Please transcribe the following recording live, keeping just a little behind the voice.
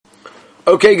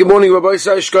Okay, good morning, Rabbi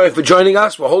Shkoy, for joining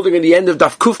us. We're holding at the end of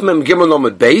Daf Kuf Mem Gimel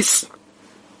Lamed Beis,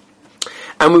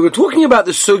 and we were talking about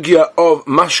the sugya of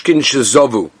mashkin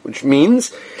shezovu, which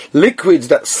means liquids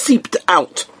that seeped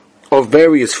out of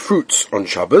various fruits on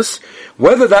Shabbos.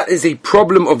 Whether that is a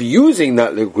problem of using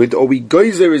that liquid, or we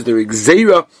geyser is there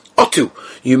gzeira otu,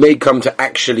 you may come to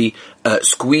actually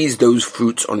squeeze those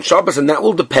fruits on Shabbos, and that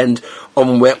will depend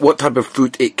on what type of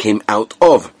fruit it came out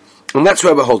of. And that's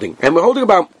where we're holding. And we're holding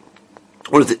about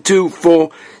 2,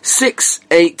 4, 6,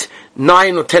 8,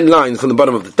 9 or 10 lines from the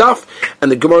bottom of the daf, and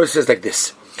the Gemara says like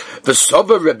this: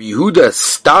 V'sova Rabbi Yehuda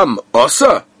stam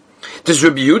osa. Does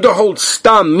Rabbi Yehuda hold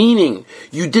stam, meaning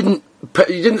you didn't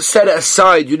set it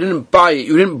aside, you didn't buy it,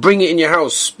 you didn't bring it in your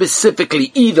house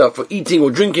specifically either for eating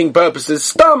or drinking purposes?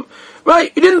 Stam,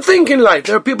 right? You didn't think in life.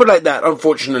 There are people like that,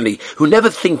 unfortunately, who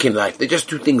never think in life. They just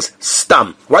do things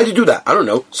stam. Why do you do that? I don't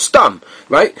know. Stam,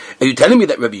 right? Are you telling me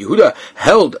that Rabbi Yehuda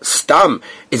held stam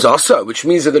is also, which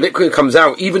means that the liquid comes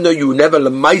out, even though you never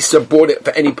lemaisa bought it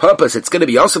for any purpose, it's going to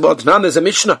be also? There's a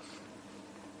Mishnah.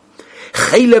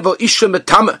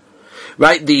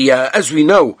 Right? As we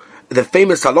know, the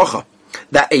famous halacha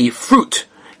that a fruit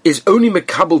is only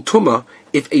mekabel tuma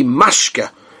if a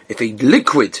mashka, if a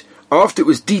liquid, after it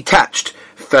was detached,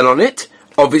 fell on it.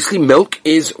 Obviously, milk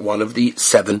is one of the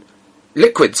 7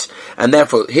 liquids, and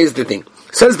therefore, here's the thing.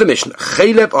 Says the Mishnah,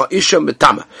 chaylev or isha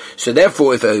metama. So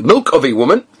therefore, if a milk of a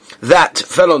woman that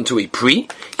fell onto a pri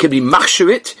can be machshir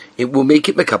it will make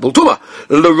it mekabel tuma.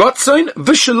 L'rotzain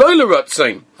v'shaloi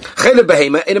l'rotzain. Chaylev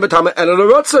behema ina metama ela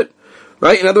l'rotzain.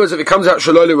 Right? In other words, if it comes out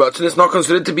shaloi l'rotzain, it's not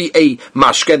considered to be a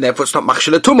mashka, and therefore it's not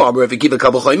machshir l'tumah. Or if you give a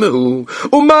kabel chaymehu,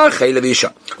 umah chaylev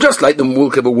isha. Just like the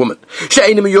milk of a woman.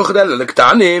 She'enim yuchad ela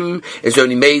l'ktanim is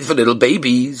only made for little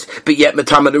babies, but yet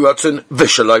metama l'rotzain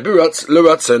v'shaloi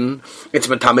l'rotzain. It's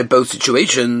metama both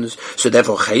situations. So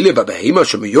therefore chaylev behema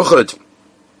shemiyuchad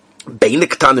bein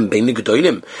l'ktanim, bein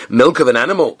l'gedolim, milk of an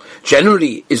animal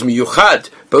generally is miyuchad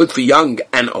both for young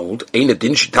and old. Ein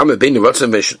adin shitame bein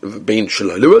l'rotzen bein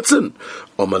shaloi l'rotzen.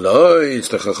 Omaloi, it's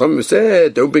the Chacham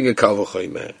said, don't bring a kal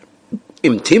v'choyme.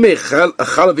 Im timei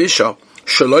chalav isha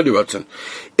shaloi l'rotzen.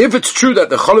 If it's true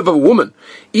that the chalav of a woman,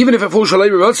 even if it falls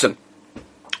shaloi l'rotzen,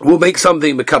 will make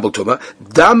something mekabel tuma,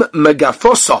 dam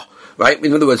megafosa, right?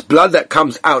 In other words, blood that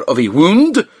comes out of a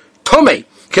wound, tomei,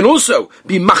 can also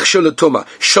be machshel l'tuma,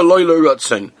 shaloi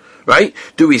l'rotzen, right?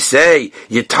 Do we say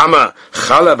yitama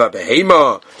chalav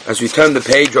behema as we turn the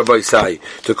page, Rabbi Say,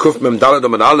 to Kuf Mem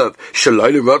Daladam and Aleph,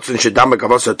 shaloi l'rotzen shedam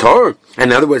megavasa tor?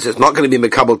 In other words, it's not going to be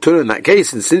mekabel tur in that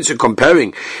case. And since you're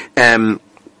comparing, and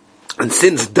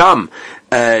since dam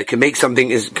can make something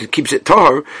keeps it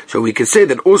tahor, so we can say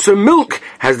that also milk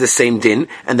has the same din,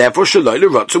 and therefore shaloi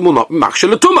l'rotzen will not be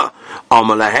machshel l'tuma.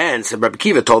 Amalahan, so Rabbi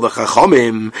Kiva told the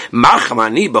Chachamim,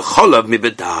 machmani b'cholav mi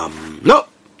b'dam. No.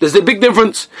 There's a big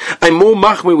difference. I'm more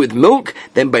machme with milk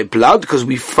than by blood, because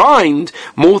we find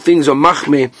more things are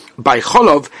machme by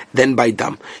cholov than by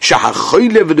dam.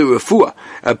 Shahachoylev de refuah,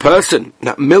 a person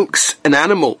that milks an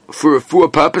animal for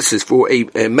refuah purposes, for a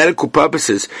medical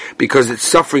purposes, because it's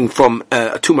suffering from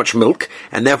too much milk,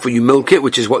 and therefore you milk it,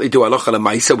 which is what they do halacha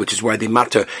l'maisa, which is why they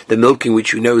matter the milking,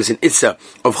 which you know is an issa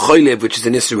of choylev, which is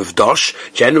an issa of dosh.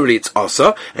 Generally it's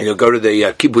asa, and you'll go to the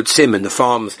kibbutzim and the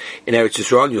farms in Eretz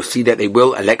Yisrael, and you'll see that they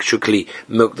will electrically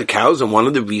milk the cows, and one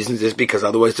of the reasons is because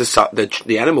otherwise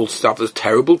the animal suffers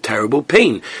terrible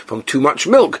pain from too much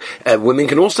milk. Women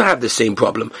can also have the same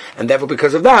problem, and therefore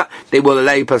because of that they will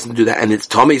allow a person to do that. And it's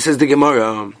Tommy, says the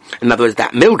Gemara, in other words,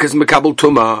 that milk is mekabel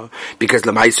tuma because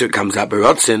l'maiser comes out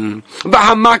berotzen.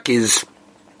 Bahamak is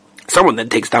someone that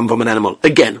takes down from an animal.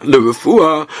 Again,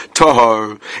 l'refuah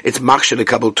tahar, it's machshel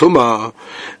kabel tuma.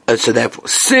 So therefore,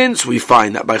 since we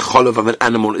find that by cholov of an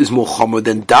animal is more chomer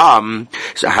than dam,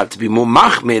 so I have to be more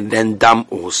machmir than dam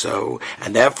also,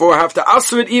 and therefore I have to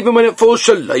answer it even when it falls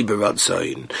shalai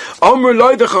beratzayin. Amr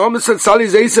loy the Chacham said sali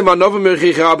zeisim anovim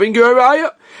merchicha abin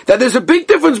geraya. That there's a big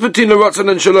difference between the rotzen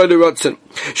and shaloi l'rotzen.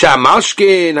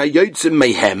 Sha'amashkin hayotzim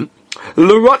mehem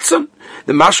l'rotzen.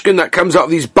 The mashkin that comes out of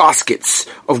these baskets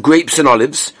of grapes and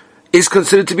olives is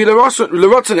considered to be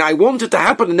l'rotzen. I want it to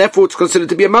happen, and therefore it's considered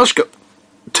to be a mashka.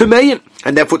 Tumeyin,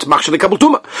 and therefore it's machshel kabel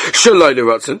tuma. Shaloi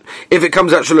l'rotzen. If it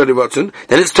comes out shaloi l'rotzen,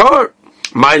 then it's tar.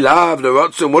 My love,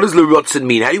 l'rotzen. What does l'rotzen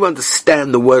mean? How do you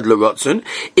understand the word l'rotzen?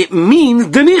 It means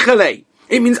denichale.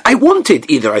 It means I want it.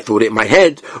 Either I thought it in my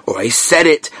head, or I said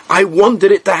it. I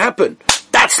wanted it to happen.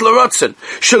 That's l'rotzen.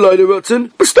 Shaloi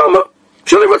l'rotzen, b'stama.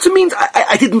 Shaloi l'rotzen means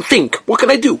I didn't think. What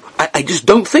can I do? I just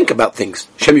don't think about things.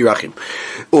 Shem Yirachim.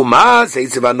 Uma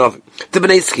zeisev anovim. The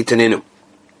b'nei schitaninu.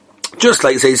 Just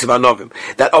like Zeisev Anovim,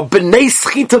 that are b'nei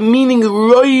schita, meaning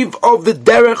roiv of the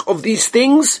derech of these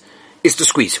things, is to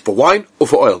squeeze, for wine or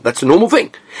for oil. That's a normal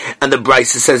thing. And the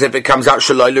Brisa says if it comes out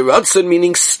shaloi l'ratzon,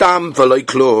 meaning stam v'loi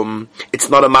klum, it's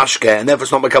not a mashke, and therefore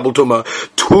it's not makabel tuma.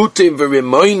 Tutim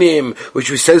v'rimoinim, which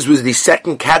we says was the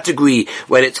second category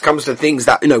when it comes to things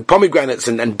that, pomegranates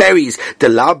and berries,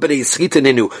 delabere schita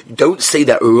ninu. Don't say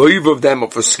that roiv of them are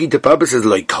for schita purposes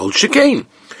like kol shekain.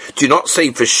 Do not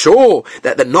say for sure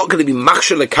that they're not going to be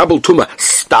machshel kabel tuma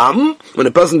stam when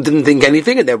a person didn't think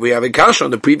anything, and then we have a kash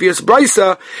on the previous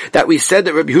brisa that we said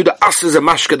that Rabbi Yehuda asks a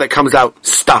mashka that comes out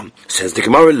stam. Says the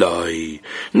Gemara lie.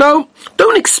 No,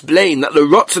 don't explain that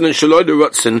l'rotzen and shaloi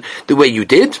l'rotzen the way you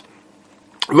did.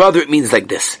 Rather, it means like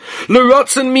this.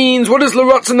 L'rotzen means, what is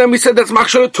l'rotzen? Then we said that's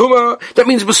machshel tuma. That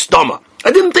means b'stama.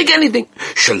 I didn't think anything.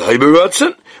 Shaloi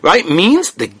l'rotzen, right,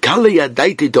 means the galaya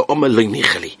daite de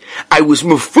omel. I was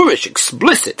mufurish,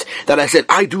 explicit, that I said,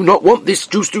 I do not want this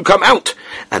juice to come out.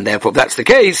 And therefore, if that's the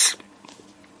case,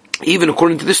 even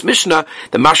according to this Mishnah,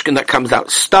 the mashke that comes out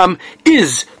stam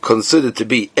is considered to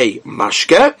be a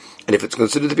mashke. And if it's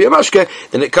considered to be a mashke,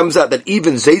 then it comes out that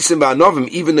even zeisim v'anovim,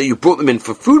 even though you brought them in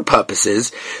for food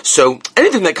purposes, so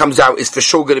anything that comes out is for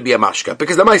sure going to be a mashke.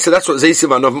 Because the Maisa, that's what zeisim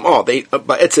v'anovim are.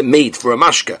 It's made for a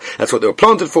mashke. That's what they were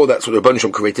planted for, that's what the Rebbeinu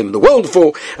Shalom created them in the world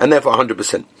for, and therefore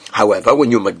 100%. However, when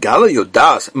you're magala, your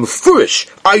das, mufurish,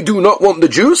 I do not want the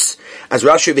juice, as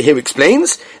Rashi over here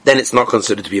explains, then it's not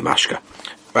considered to be a mashke.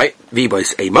 Right?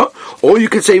 V'bois ema. Or you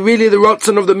could say, really, the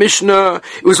rotzen of the Mishnah,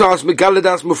 it was asked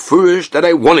megaladas mufurish that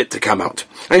I want it to come out.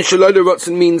 And shaloi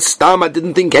rotzen means stam, I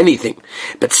didn't think anything.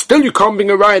 But still you can't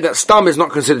bring a raya that stam is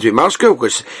not considered to be mashke,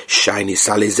 because shiny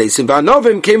sali zeisim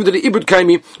v'anovim came to the ibud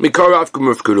kaimi mikarav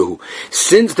kumurfkuluhu.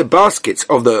 Since the baskets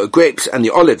of the grapes and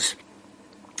the olives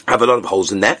have a lot of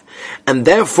holes in there, and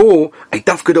therefore I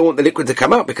dafka don't want the liquid to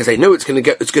come out because I know it's going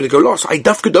to go lost. I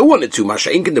dafka don't want it to.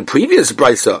 Mashaink in the previous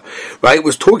brisa, right,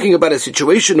 was talking about a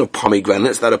situation of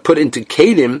pomegranates that are put into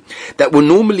kalim that were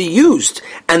normally used,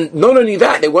 and not only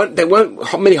that, there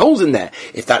weren't many holes in there.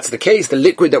 If that's the case, the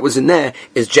liquid that was in there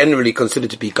is generally considered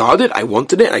to be guarded. I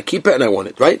wanted it, I keep it, and I want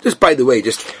it. Right? Just by the way,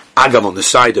 just agam on the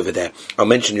side over there. I'll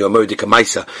mention your Modika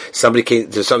Maisa. Somebody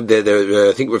came to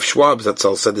I think Rav Schwab that's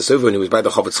all said this over when he was by the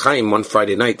Chofetz Chaim one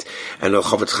Friday night, and the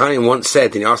Chofetz Chaim once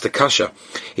said, and he asked the kasha,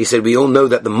 he said, we all know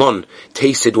that the mon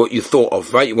tasted what you thought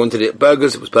of, right? You wanted it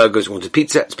burgers, it was burgers. You wanted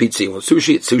pizza, it's pizza. You want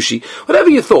sushi, it's sushi. Whatever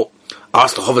you thought.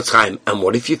 Asked the Chofetz Chaim, and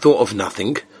what if you thought of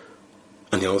nothing?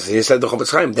 And the answer, he said the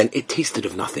Chofetz Chaim, then it tasted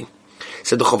of nothing.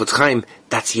 Said the Chofetz Chaim,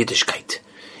 that's Yiddishkeit.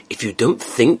 If you don't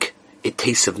think, it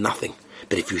tastes of nothing.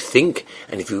 But if you think,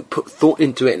 and if you put thought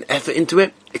into it and effort into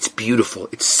it, it's beautiful,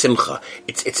 it's simcha,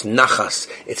 it's nachas,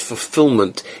 it's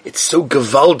fulfillment, it's so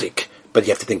gavaldik, but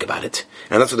you have to think about it.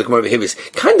 And that's what the Gemara over here is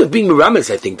kind of being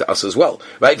miramis, I think, to us as well.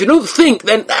 Right? If you don't think,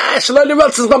 then, shalai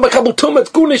l'ratz is not makabel tumah, it's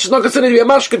gunish, it's not considered to be a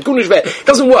mashke, it's gunish, it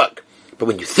doesn't work. But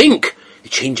when you think,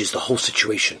 it changes the whole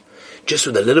situation. Just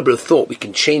with a little bit of thought, we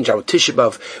can change our Tisha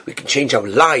B'Av, we can change our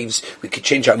lives, we can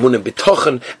change our Munah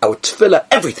B'tochen, our Tefillah,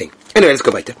 everything. Anyway, let's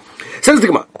go back there. Says the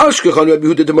Gemara, Ashkechan Rabbi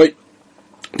Yehuda the Moed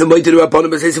to the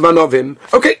Rabbanim Zeisim V'anovim.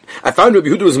 Okay, I found Rabbi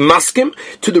Yehuda was maskim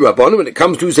to the Rabbanim when it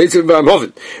comes to Zeisim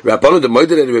V'anovim. Rabbanim the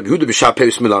Moed and Rabbi Yehuda b'Shah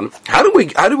Peres Milan. How do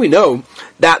we know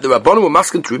that the Rabbanim were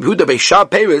maskim to Rabbi Yehuda b'Shah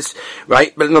Peres,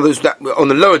 right? But in other words, that on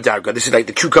the lower darga, this is like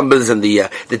the cucumbers and the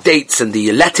dates and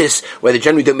the lettuce, where they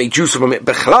generally don't make juice from it.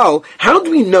 Bechlal, how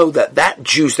do we know that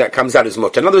juice that comes out is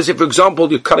mutter? In other words, if for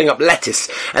example you're cutting up lettuce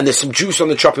and there's some juice on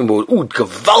the chopping board,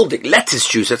 gavaldic lettuce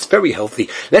juice, that's very healthy.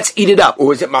 Let's eat it up.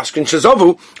 Or is it maskin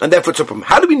shazavu? And therefore it's a problem.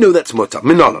 How do we know that's mutter?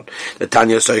 Minanon. The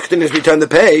Tanya Soichtin, as we turn the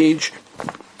page.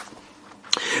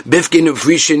 Bifkin,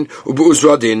 Frishin,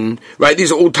 Ubu'uzradin, right?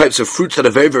 These are all types of fruits that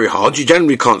are very, very hard. You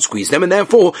generally can't squeeze them, and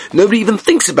therefore nobody even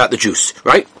thinks about the juice,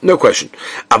 right? No question.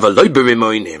 But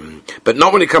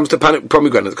not when it comes to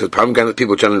pomegranates, because pomegranate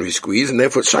people generally squeeze, and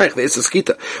therefore it's shaykh, there's a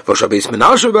skita.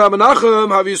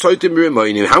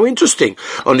 How interesting.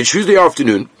 On the Tuesday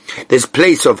afternoon, there's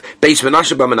place of Beis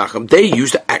Menashe B'Menachem, they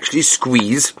used to actually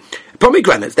squeeze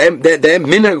pomegranates. Their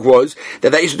minhag was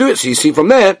that they used to do it. So you see from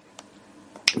there,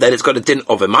 that it's got a din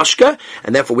of a mashka,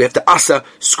 and therefore we have to asa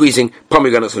squeezing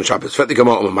pomegranates on Shabbos. How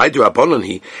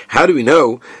do we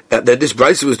know that this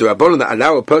brisa was the Rabbanon that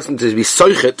allow a person to be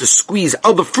soichet to squeeze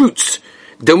other fruits?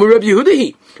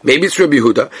 Maybe it's Rabbi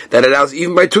Yehuda that allows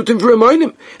even by tutim for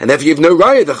reminding, and therefore you have no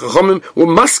raya. The chachamim will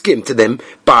maskim to them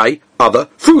by other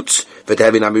fruits. When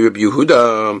did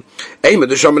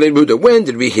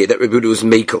we hear that Rabbi Yehuda was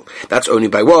mekel? That's only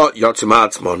by what?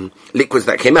 Liquids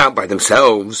that came out by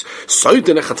themselves.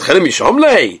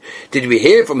 Did we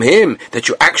hear from him that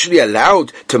you're actually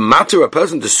allowed to matter a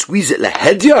person to squeeze it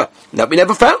lehedya? That we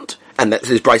never found. and that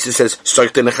his Brisa says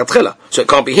soichte nechatchila, so it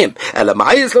can't be him.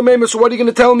 So what are you going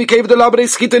to tell me? You're going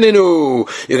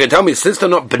to tell me since they're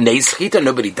not bnei schita,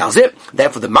 nobody does it.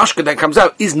 Therefore, the mashka that comes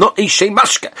out is not a shem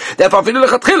mashka. Therefore, that means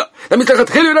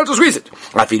lechatchila you have to squeeze it.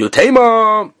 Afilu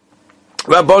tema.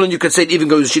 Rabbanon, you could say it even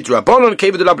goes to Shit Rabbanon,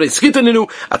 Keved Labre Skitaninu,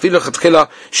 Afilu Chatchila,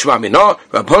 Shma Minha,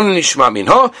 Rabbanon is Shma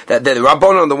Minha, that the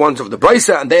Rabbanon are the ones of the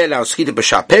Brisa, and they allow Skita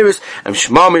B'Shah Peres, and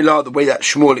Shma Minha, the way that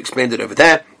Shmuel explained it over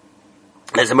there.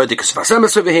 There's a Modikus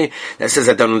Vasemas over here that says,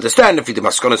 I don't understand. If you do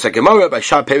Maskonos Gemara, by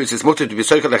Shah Peres is mutter to be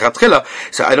Soichel Lechatchila,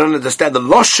 so I don't understand the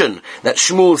Loshen that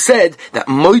Shmuel said, that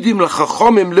Moidim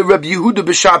L'Chachomim L'Reb Yehuda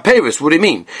B'Shah Peres. What do you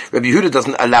mean? Reb Yehuda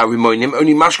doesn't allow Rimonim,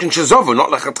 only Mashkin Shazovu,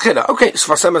 not Lechatchila. Okay,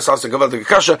 Vasemas asks the Gavada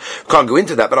Kasha, can't go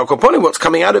into that, but I'll Koponi, what's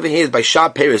coming out over here is by Shah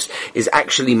Peres is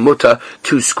actually mutter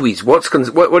to squeeze. What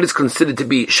is considered to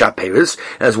be Shah Peres,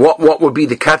 as what would be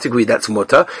the category that's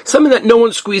mutter? Something that no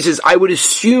one squeezes, I would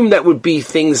assume that would be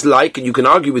things like, and you can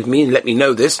argue with me and let me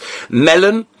know this,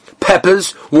 melon,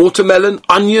 peppers, watermelon,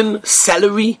 onion,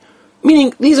 celery.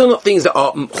 Meaning, these are not things that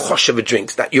are choshev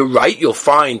drinks, that you're right, you'll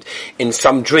find in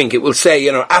some drink, it will say,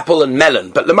 apple and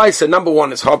melon. But Lemaisa, number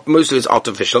one, it's hard, most of it's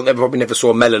artificial, probably never saw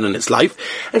a melon in its life.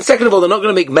 And second of all, they're not going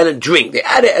to make melon drink. They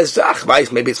add it as,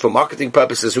 maybe it's for marketing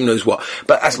purposes, who knows what.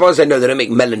 But as far as I know, they don't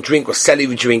make melon drink or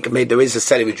celery drink. Maybe there is a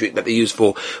celery drink that they use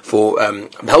for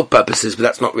health purposes, but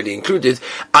that's not really included.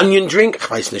 Onion drink,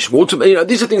 water,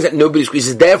 these are things that nobody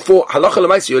squeezes. Therefore, halacha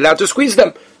Lemaisa, you're allowed to squeeze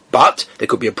them. But there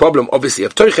could be a problem, obviously,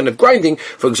 of tochen, of grinding.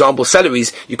 For example,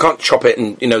 celeries, you can't chop it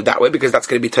and, that way, because that's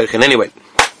going to be tochen anyway.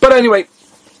 But anyway,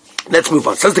 let's move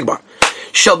on. Says the Gemara.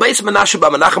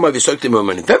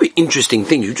 Very interesting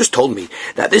thing. You just told me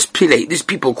that these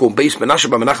people called Beis Menashe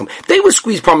Bar Menachem, they will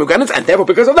squeeze pomegranates, and therefore,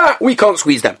 because of that, we can't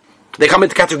squeeze them. They come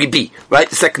into category B, right?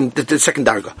 The second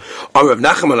darga. Rav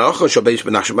Nachman the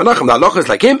halacha is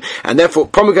like him, and therefore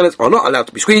pomegranates are not allowed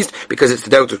to be squeezed because it's the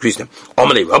devil to squeeze them.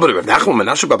 What?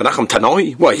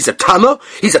 He's a Tana?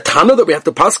 He's a Tana that we have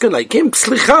to paskin like him?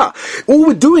 Slicha. All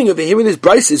we're doing over here in this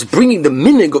Bryce is bringing the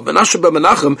minig of Menashe Bar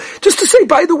Menachem just to say,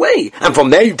 by the way. And from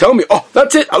there you tell me,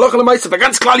 that's it. Halacha l'maisa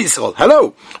v'gans klal Yisrael.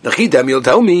 Hello. The Chidem, you'll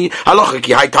tell me, halacha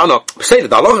ki hai Tana. Say that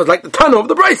the halacha is like the Tana of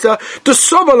the Bryce, the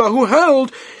Sovala who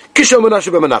held Kishon Menashe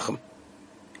Bar Menachem.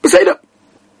 Beseda.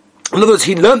 In other words,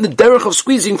 he learned the derech of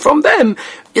squeezing from them.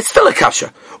 It's still a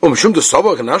kasha. Because he holds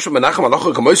Menashe Bar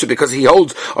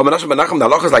Menachem, the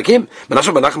halacha is like him.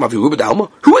 Menashe Bar Menachem avi Ruba Alma.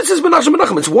 Who is this Menashe Bar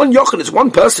Menachem? It's one yochid, it's one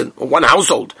person, or one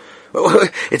household.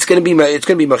 It's going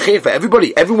to be machir for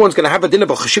everybody. Everyone's going to have a dinner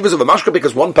of chashivas of a mashka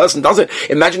because one person does it.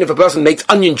 Imagine if a person makes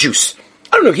onion juice.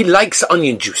 I don't know, he likes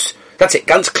onion juice. That's it.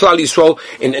 Ganz Klal Yisrael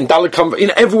in Dalit,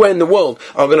 everywhere in the world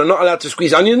are going to not allowed to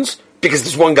squeeze onions because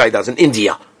this one guy does in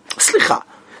India. Slicha.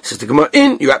 Says the Gemara,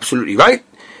 you're absolutely right.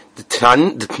 The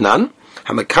Tnan,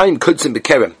 Hamakayim Kudzim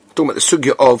Bekerem. Talking about the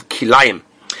sugya of Kilayim.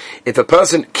 If a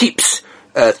person keeps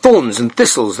thorns and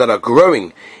thistles that are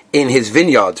growing in his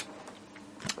vineyard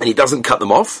and he doesn't cut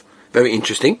them off, very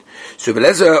interesting. So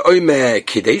Velezer Omer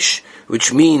Kiddush,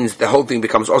 which means the whole thing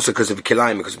becomes also because of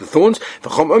Kilayim, because of the thorns.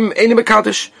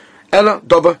 Ella,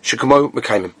 Doba, Shikamo,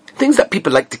 Mekaimim. Things that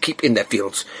people like to keep in their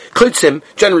fields. Klutzim,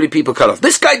 generally people cut off.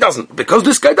 This guy doesn't. Because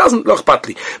this guy doesn't, Loch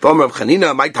Patli.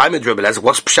 My time in Rebbe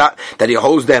what's pshat? That he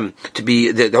holds them to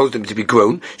be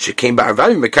grown. Shekem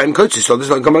Ba'arvalim, Mekaim Klutzim, so this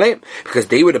don't come alayim. Because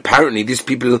they would apparently, these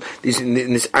people,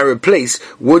 in this Arab place,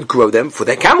 would grow them for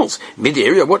their camels.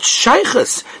 Mid-area, what's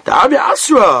Shaykhas? The Arya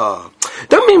Asra.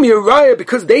 Don't make me a raya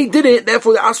because they did it,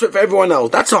 therefore they asked for it for everyone else.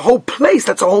 That's a whole place,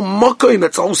 that's a whole makom,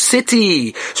 that's a whole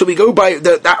city. So we go by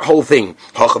that whole thing.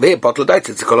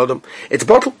 It's a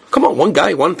bottle. Come on, one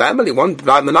guy, one family, one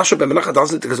Menashe Bar Menachem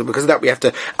doesn't, because of that we have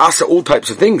to ask all types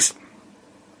of things.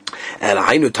 And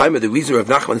the reason Rav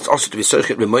Nachman is also to be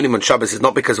Soichet Rimonim on Shabbos is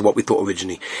not because of what we thought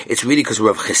originally. It's really because of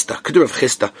Rav Chisda. Rav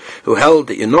Chisda, who held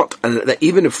that that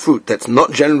even a fruit that's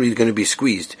not generally going to be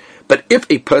squeezed, but if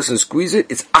a person squeezes it,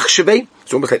 it's achshaveh.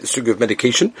 It's almost like the sugar of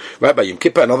medication, right? By Yom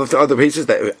Kippur and other places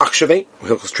that achshaveh,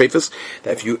 hilchos treifas,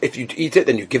 that if you eat it,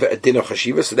 then you give it a din of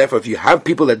chashiva. So therefore, if you have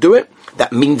people that do it,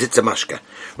 that means it's a mashka,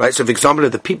 right? So, for example,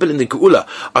 if the people in the Geula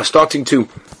are starting to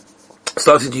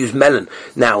use melon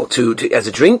now to as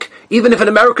a drink, even if in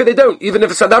America they don't, even if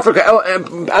in South Africa,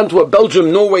 Antwerp,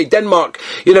 Belgium, Norway, Denmark,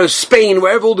 Spain,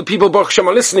 wherever all the people Baruch Hashem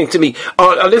are listening to me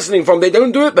are listening from, they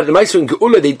don't do it, but in Ma'aser and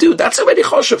Geula they do. That's already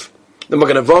choshev. The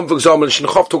Magen Avraham, for example,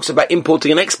 Shinchov talks about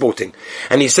importing and exporting,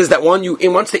 and he says that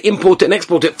once they import it and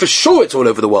export it, for sure it's all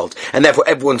over the world, and therefore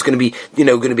everyone's going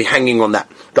to be hanging on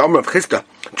that. The Amar of Chizka,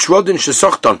 Trodin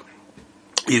Shesochton.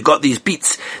 you've got these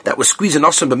beets that were squeezed in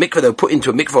Osam b'mikvah, they were put into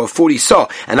a mikvah of 40 saw,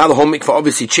 and now the whole mikvah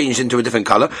obviously changed into a different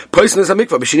color. Person is a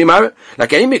mikvah, b'shini mara.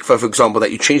 Like any mikvah, for example,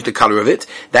 that you change the color of it,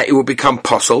 that it will become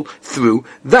possible through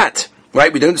that.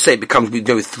 Right? We don't say it becomes, we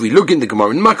do with 3 lugin, the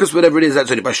Gemara in Makos, whatever it is,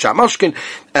 that's only by Shamashkin,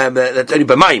 that's only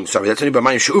by Mayim, that's only by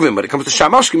Mayim Shuvim. When it comes to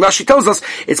Shamashkin, Rashi tells us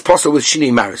it's possible with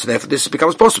Shini Mara, so therefore this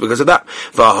becomes possible because of that.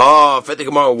 Vaha, Fet the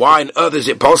Gemara, why on earth is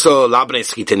it possible? Labne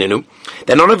Skitininu.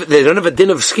 They don't have a din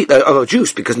of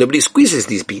juice because nobody squeezes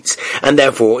these beets. And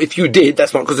therefore, if you did,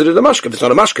 that's not considered a mashka. If it's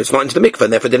not a mashka, it's not into the mikveh,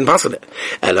 and therefore it didn't pass on it.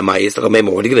 Elamai is the Rameh,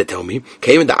 what are you going to tell me?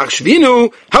 Came in the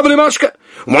Akshvinu, have a mashka.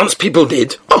 Once people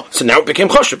did, so now it became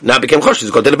choshev. Now it became choshev.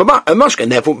 It's got a mashka,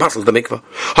 and therefore it passes the mikveh.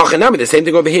 Hachanami, the same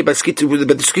thing over here by the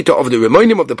skita of the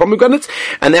remoinim of the pomegranates,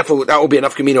 and therefore that will be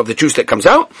enough kamina of the juice that comes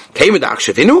out. Came with the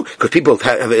akshevinu, because people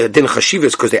have a din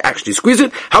chashivas because they actually squeeze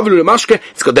it. Havelu mashka,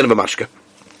 it's got din of a mashka.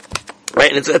 Right,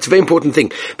 and it's a very important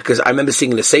thing, because I remember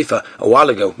seeing in a sefer a while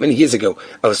ago, many years ago,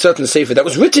 of a certain sefer that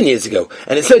was written years ago,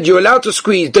 and it said you're allowed to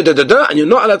squeeze da-da-da-da, and you're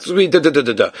not allowed to squeeze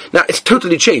da-da-da-da-da. Now, it's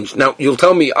totally changed. Now, you'll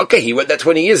tell me, okay, he wrote that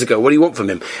 20 years ago, what do you want from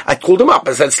him? I called him up,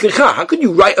 I said, Slicha, how could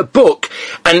you write a book,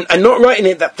 and not write in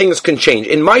it that things can change?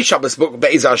 In my Shabbos book,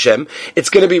 Be'ez Hashem, it's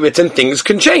going to be written, things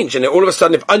can change, and all of a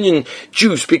sudden, if onion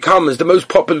juice becomes the most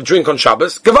popular drink on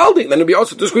Shabbos, Gavaldi, then it'll be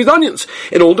also to squeeze onions.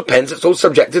 It all depends, it's all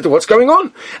subjected to what's going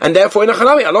on. And therefore, in a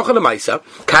Chanami,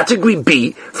 Alocha category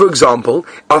B, for example,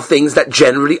 are things that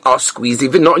generally are squeezed,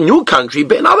 even not in your country,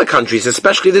 but in other countries,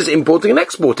 especially there's importing and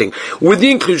exporting, with the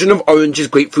inclusion of oranges,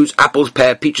 grapefruits, apples,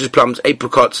 pear, peaches, plums,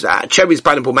 apricots, cherries,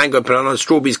 pineapple, mango, bananas,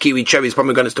 strawberries, kiwi, cherries,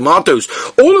 pomegranates, tomatoes.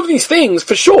 All of these things,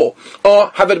 for sure,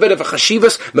 have a bit of a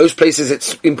chashivas. Most places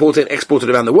it's imported and exported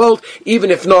around the world.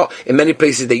 Even if not, in many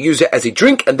places they use it as a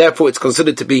drink, and therefore it's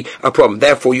considered to be a problem.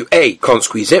 Therefore you A, can't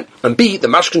squeeze it, and B, the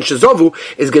mashkin shazovu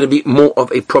is going to be more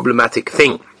of a problematic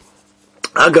thing.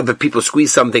 Agav, if people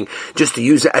squeeze something just to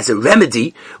use it as a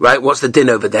remedy, right, what's the din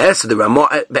over there? So the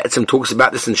Ramah Be'etzim talks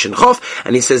about this in Shinchof,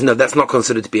 and he says, no, that's not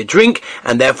considered to be a drink,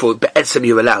 and therefore Be'etzim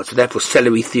you're allowed. So therefore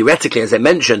celery, theoretically, as I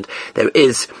mentioned, there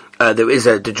is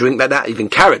a drink like that, even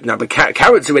carrot. Now, but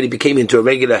carrots already became into a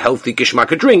regular, healthy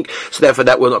gishmaka drink, so therefore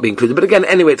that will not be included. But again,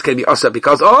 anyway, it's going to be asa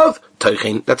because of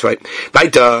Toichin. That's right.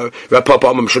 Weiter, you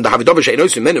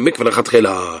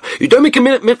don't make a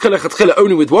mikveh lechatchila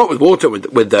only with what? With water, with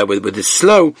the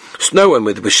snow, and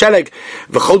with sheleg.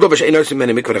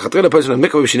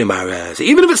 So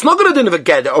even if it's not going to do a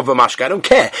get of a mashka, I don't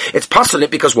care. It's passing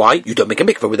it because why? You don't make a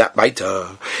mikveh with that. Weiter.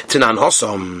 Tanan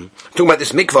Hossam. Talking about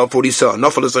this mikveh for this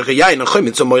nofel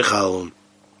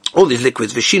all these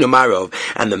liquids, Vishino Marov,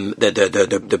 and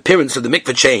the appearance of the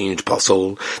mikveh changed,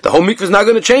 Posel. The whole mikveh is now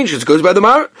going to change because it goes by the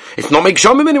Mar. It's not make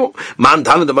shamim anymore. Man,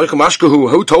 Tana, the Moichel Mashka,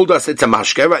 who told us it's a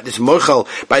Mashka, right? This Moichel,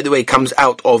 by the way, comes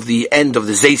out of the end of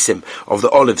the Zaysim, of the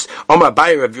olives. Omar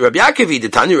Bayer, Rabbi Yaakov, the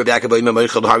Tanya, Rabbi Yaakov,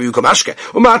 Moichel, Haru Kamashka.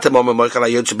 Umata, Mama Moichel,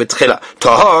 Ayotsu Betchila.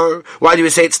 Tahar. Why do we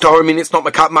say it's Tahar? I mean, it's not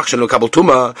Makat Machshan, no Kabal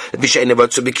Tuma. Vishay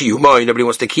Nevotsu Bikiyuma. Nobody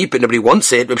wants to keep it, nobody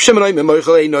wants it. Rabbi Shimon,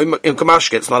 Moichel, no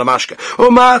Kamashka, it's not a Mashka.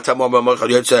 Umata, and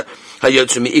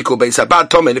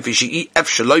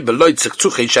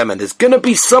there's gonna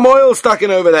be some oil stuck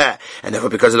in over there, and therefore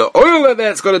because of the oil over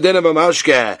there, it's got a din of a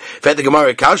mashke.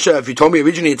 If you told me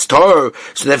originally it's Torah,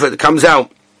 so therefore it comes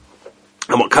out.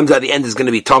 And what comes out at the end is going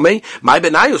to be Tomei. My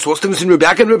Benayos, what's the difference in Rebbe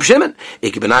and Reb Shimon?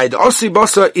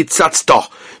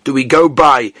 Do we go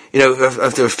by,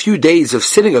 after a few days of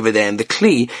sitting over there, and the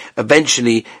Kli,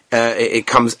 eventually, it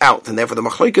comes out, and therefore the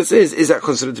Machloikas is that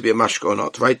considered to be a mashka or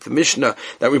not, right? The Mishnah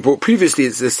that we brought previously,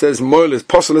 it says, Moil is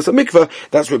possible as a mikveh,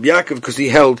 that's Reb Yaakov, because he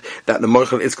held that the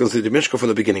Moil is considered a mishka from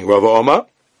the beginning. Rav Omar,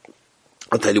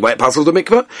 I'll tell you why it passes the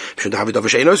mikveh.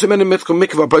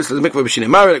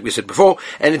 Like we said before,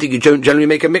 anything you don't generally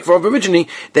make a mikveh of originally,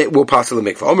 that will pass the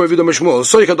mikveh.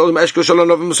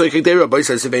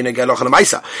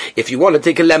 If you want to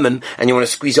take a lemon and you want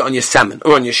to squeeze it on your salmon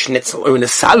or on your schnitzel or in a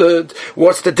salad,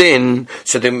 what's the din?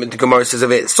 So the Gemara says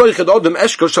of it,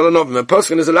 a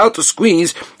person is allowed to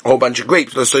squeeze a whole bunch of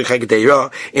grapes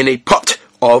in a pot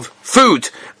of food,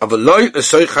 of a loy, a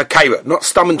soicha kaira, not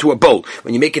stum into a bowl.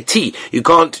 When you make a tea, you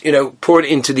can't, pour it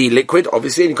into the liquid,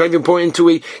 obviously, and you can't even pour it into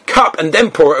a cup and then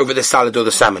pour it over the salad or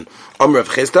the salmon. Rav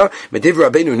Chisda, Mediv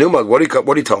Rabbeinu Nilmag,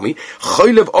 what he told me,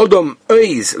 Choylev Odom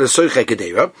Oiz l'soicha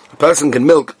kedera, a person can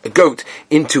milk a goat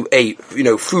into a,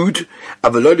 food,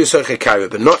 of a loy l'soicha kaira,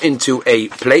 but not into a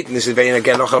plate, and this is very,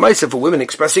 again, for women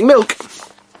expressing milk.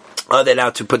 Are they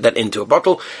allowed to put that into a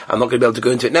bottle? I'm not going to be able to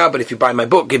go into it now, but if you buy my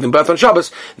book, Giving Birth on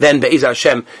Shabbos, then Be'ez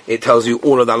Hashem, it tells you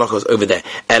all of the halachos over there.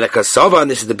 Elakasava,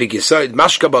 and this is the big yesod,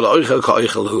 mashka bala oichel ka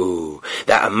oichel hu.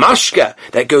 That a mashka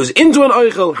that goes into an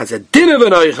oichel has a din of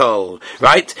an oichel,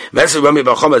 right? Vesel Rami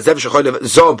Bachama Zev Shechoylev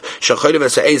Zob Shechoylev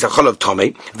Se'ez HaCholav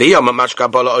Tomei V'yam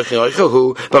mashka bala oichel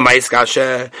hu B'mayis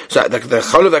Kasher. So the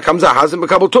cholav that comes out hasn't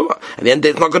become tumah. At the end,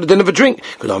 it's not got a din of a drink.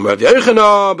 Because I'm Rav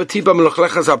Yochanan, B'tiba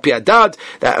Melochlechas Al Pi Adad,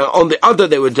 that on the other,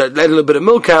 they would let a little bit of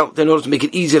milk out in order to make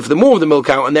it easier for the more of the milk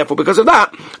out, and therefore, because of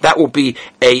that, that will be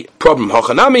a problem.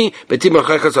 Hochanami,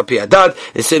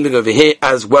 the same thing over here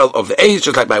as well of the A's,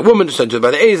 just like by a woman, just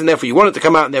by the A's, and therefore you want it to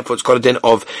come out, and therefore it's got a din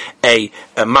of a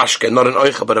mashka, not an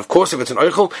oichel. But of course, if it's an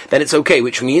oichel, then it's okay,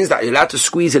 which means that you're allowed to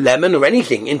squeeze a lemon or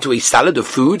anything into a salad of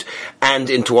food and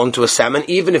onto a salmon,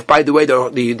 even if, by the way, the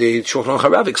Shulchan Aruch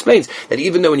Harav explains that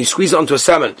even though when you squeeze it onto a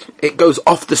salmon, it goes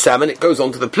off the salmon, it goes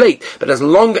onto the plate, but as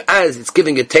long as it's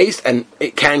giving a taste and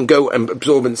it can go and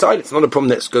absorb inside, it's not a problem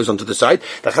that it goes onto the side.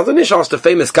 The Chazon Ish asked a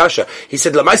famous kasha. He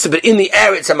said, Lamaisa, but in the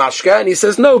air it's a mashka, and he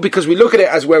says no, because we look at it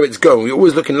as where it's going. You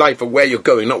always look in life at where you're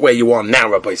going, not where you are now,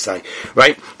 Rabbi say,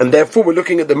 right? And therefore we're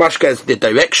looking at the mashka as the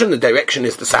direction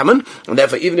is the salmon, and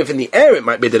therefore even if in the air it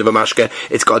might be a din of a mashka,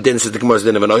 it's got a din, says the Gemara,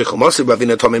 din of an oichel. Moshe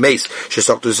Ravina Tomei Meis,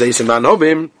 Shesok to Zeisim Van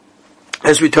Hovim.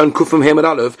 As we turn Kufim Hamad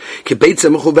Aleph, Kebeitza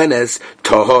Mechubenes,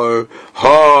 Tahor,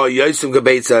 Ha, Yosim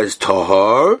Kebeitza is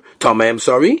Tahor, Tomei, I'm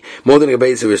sorry, more than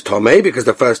Kebeitza is Tomei, because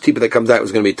the first tipa that comes out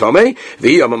is going to be Tomei,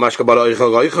 V'yam Mashka Bala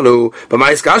Oichel Roichelu,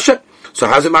 B'mayis Kasha. So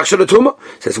how's it machshel tumah?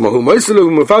 Says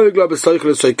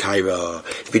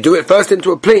if you do it first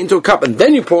into a plate, into a cup, and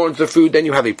then you pour into the food, then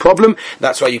you have a problem.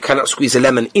 That's why you cannot squeeze a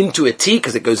lemon into a tea,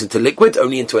 because it goes into liquid,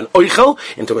 only into an oichel,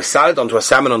 into a salad, onto a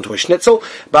salmon, onto a schnitzel,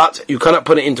 but you cannot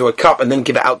put it into a cup and then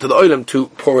give it out to the oilam to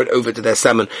pour it over to their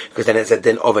salmon, because then it's a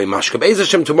din of a mashka. Be'ez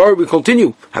Hashem, tomorrow we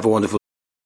continue. Have a wonderful